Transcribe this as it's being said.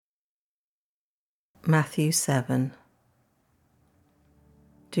Matthew 7.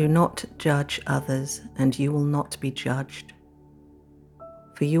 Do not judge others, and you will not be judged,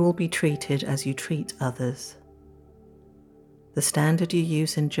 for you will be treated as you treat others. The standard you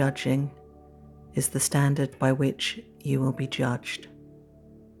use in judging is the standard by which you will be judged.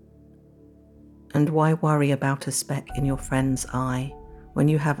 And why worry about a speck in your friend's eye when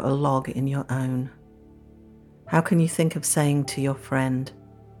you have a log in your own? How can you think of saying to your friend,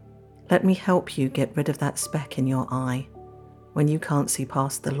 "Let me help you get rid of that speck in your eye," when you can't see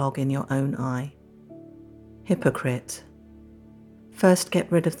past the log in your own eye? Hypocrite! First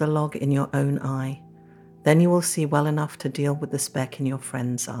get rid of the log in your own eye, then you will see well enough to deal with the speck in your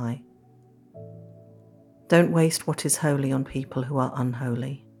friend's eye. Don't waste what is holy on people who are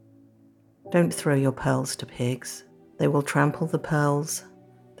unholy. Don't throw your pearls to pigs. They will trample the pearls,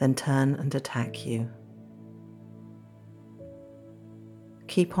 then turn and attack you.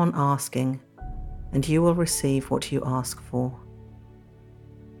 Keep on asking, and you will receive what you ask for.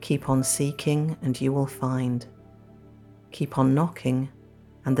 Keep on seeking, and you will find. Keep on knocking,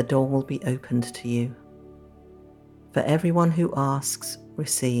 and the door will be opened to you. For everyone who asks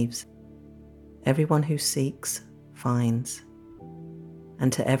receives, everyone who seeks finds,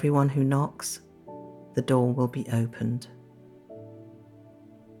 and to everyone who knocks, the door will be opened.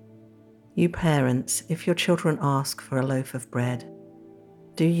 You parents, if your children ask for a loaf of bread,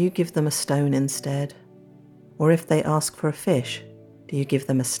 do you give them a stone instead? Or if they ask for a fish, do you give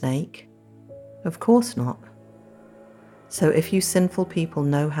them a snake? Of course not. So if you sinful people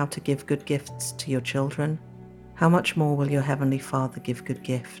know how to give good gifts to your children, how much more will your heavenly Father give good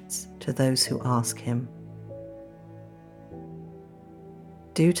gifts to those who ask him?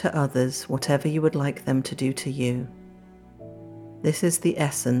 Do to others whatever you would like them to do to you. This is the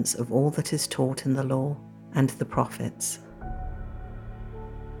essence of all that is taught in the law and the prophets.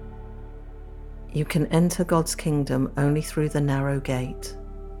 You can enter God's kingdom only through the narrow gate.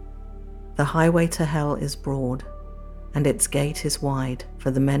 The highway to hell is broad, and its gate is wide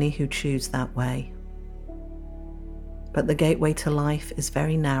for the many who choose that way. But the gateway to life is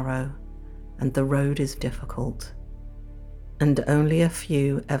very narrow, and the road is difficult, and only a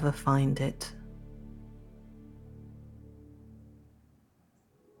few ever find it.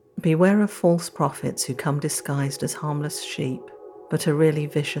 Beware of false prophets who come disguised as harmless sheep, but are really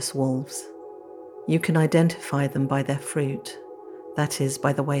vicious wolves. You can identify them by their fruit, that is,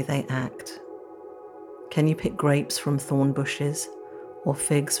 by the way they act. Can you pick grapes from thorn bushes, or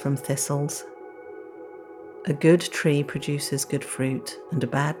figs from thistles? A good tree produces good fruit, and a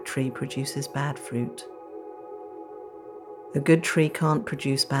bad tree produces bad fruit. A good tree can't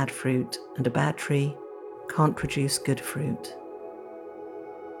produce bad fruit, and a bad tree can't produce good fruit.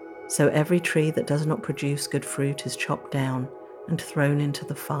 So every tree that does not produce good fruit is chopped down and thrown into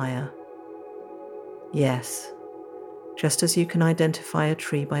the fire. Yes, just as you can identify a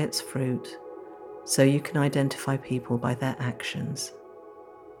tree by its fruit, so you can identify people by their actions.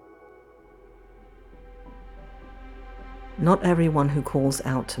 Not everyone who calls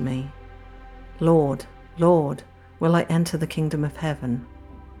out to me, "Lord, Lord," will I enter the kingdom of heaven.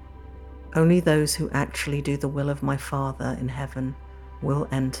 Only those who actually do the will of my Father in heaven will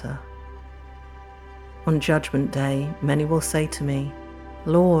enter. On Judgment Day, many will say to me,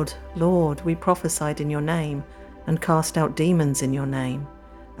 "Lord, Lord, we prophesied in your name, and cast out demons in your name,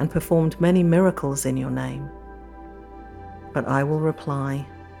 and performed many miracles in your name." But I will reply,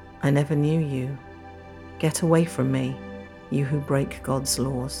 "I never knew you. Get away from me, you who break God's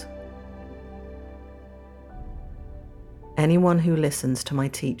laws." Anyone who listens to my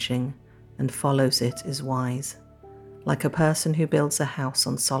teaching and follows it is wise, like a person who builds a house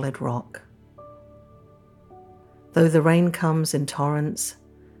on solid rock. Though the rain comes in torrents,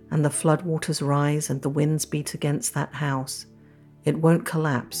 and the floodwaters rise and the winds beat against that house, it won't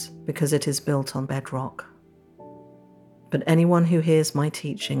collapse because it is built on bedrock. But anyone who hears my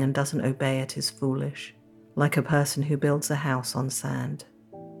teaching and doesn't obey it is foolish, like a person who builds a house on sand.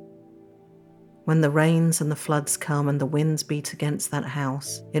 When the rains and the floods come and the winds beat against that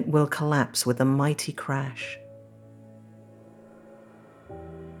house, it will collapse with a mighty crash.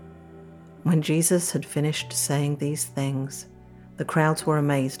 When Jesus had finished saying these things, the crowds were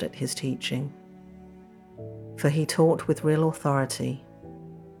amazed at his teaching, for he taught with real authority,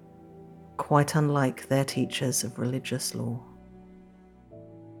 quite unlike their teachers of religious law.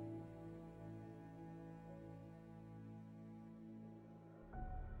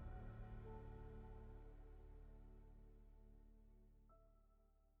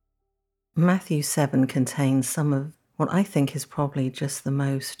 Matthew 7 contains some of what I think is probably just the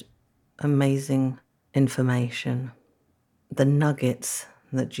most amazing information. The nuggets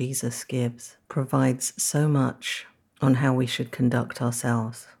that Jesus gives provides so much on how we should conduct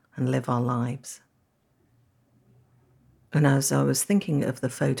ourselves and live our lives. And as I was thinking of the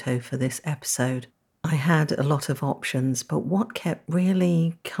photo for this episode, I had a lot of options, but what kept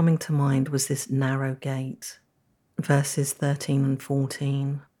really coming to mind was this narrow gate. Verses 13 and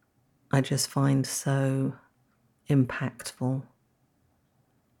 14, I just find so impactful.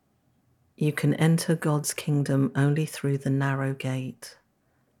 You can enter God's kingdom only through the narrow gate.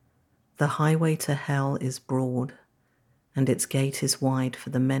 The highway to hell is broad, and its gate is wide for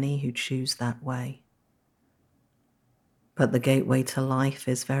the many who choose that way. But the gateway to life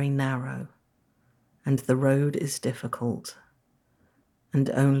is very narrow, and the road is difficult, and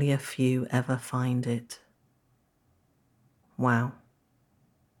only a few ever find it. Wow.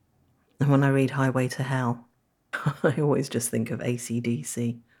 And when I read Highway to Hell, I always just think of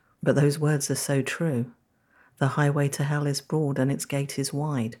AC/DC. But those words are so true. The highway to hell is broad and its gate is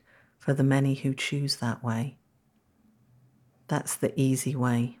wide for the many who choose that way. That's the easy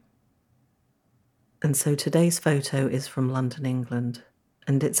way. And so today's photo is from London, England,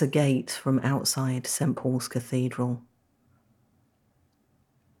 and it's a gate from outside St. Paul's Cathedral.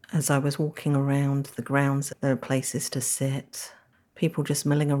 As I was walking around the grounds, there are places to sit, people just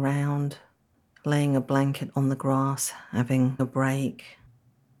milling around, laying a blanket on the grass, having a break,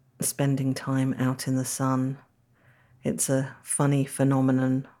 spending time out in the sun. It's a funny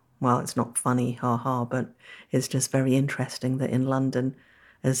phenomenon. Well, it's not funny, ha-ha, but it's just very interesting that in London,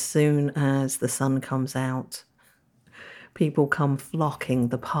 as soon as the sun comes out, people come flocking.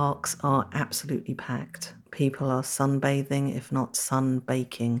 The parks are absolutely packed. People are sunbathing, if not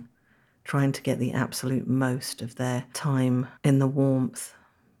sunbaking, trying to get the absolute most of their time in the warmth.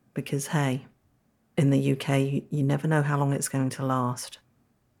 Because, hey, in the UK, you never know how long it's going to last.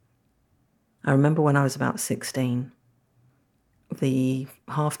 I remember when I was about 16, the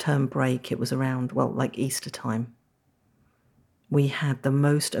half-term break, it was around, well, like Easter time. We had the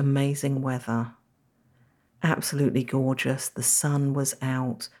most amazing weather. Absolutely gorgeous. The sun was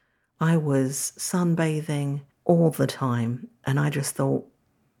out. I was sunbathing all the time. And I just thought,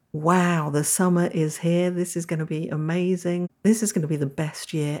 wow, the summer is here. This is going to be amazing. This is going to be the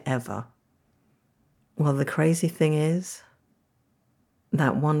best year ever. Well, the crazy thing is,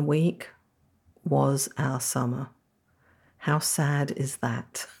 that 1 week was our summer. How sad is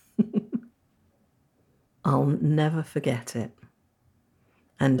that? I'll never forget it.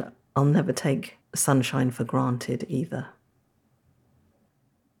 And I'll never take sunshine for granted either.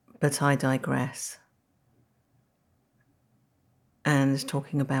 But I digress. And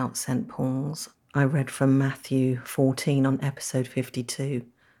talking about St. Paul's, I read from Matthew 14 on episode 52,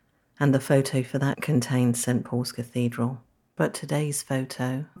 and the photo for that contains St. Paul's Cathedral. But today's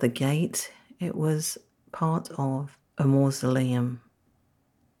photo, the gate, it was part of a mausoleum.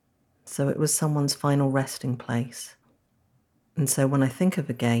 So it was someone's final resting place. And so when I think of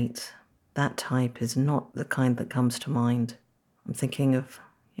a gate, that type is not the kind that comes to mind. I'm thinking of,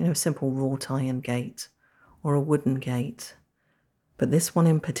 a simple wrought iron gate or a wooden gate. But this one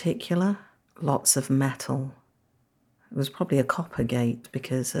in particular, lots of metal. It was probably a copper gate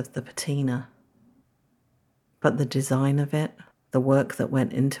because of the patina. But the design of it, the work that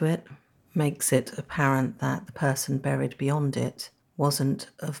went into it, makes it apparent that the person buried beyond it wasn't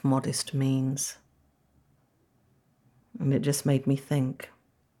of modest means. And it just made me think,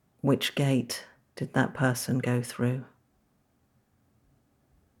 which gate did that person go through?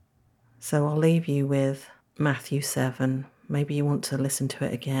 So I'll leave you with Matthew 7. Maybe you want to listen to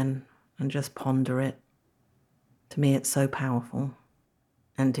it again and just ponder it. To me, it's so powerful.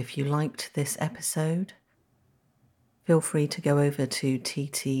 And if you liked this episode, feel free to go over to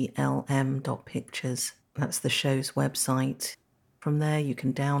ttlm.pictures. That's the show's website. From there, you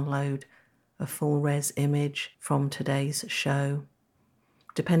can download a full-res image from today's show.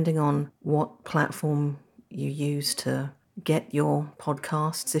 Depending on what platform you use to get your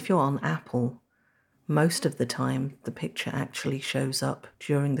podcasts, if you're on Apple, most of the time the picture actually shows up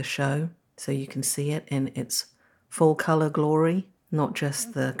during the show, so you can see it in its full color glory, not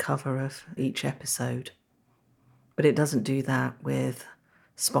just the cover of each episode. But it doesn't do that with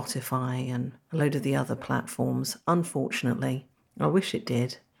Spotify and a load of the other platforms, unfortunately. I wish it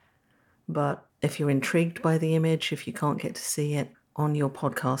did. But if you're intrigued by the image, if you can't get to see it on your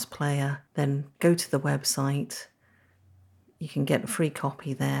podcast player, then go to the website. You can get a free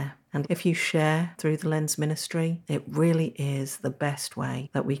copy there. And if you share through the Lens Ministry, it really is the best way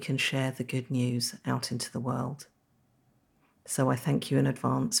that we can share the good news out into the world. So I thank you in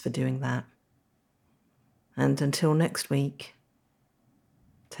advance for doing that. And until next week,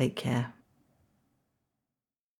 take care.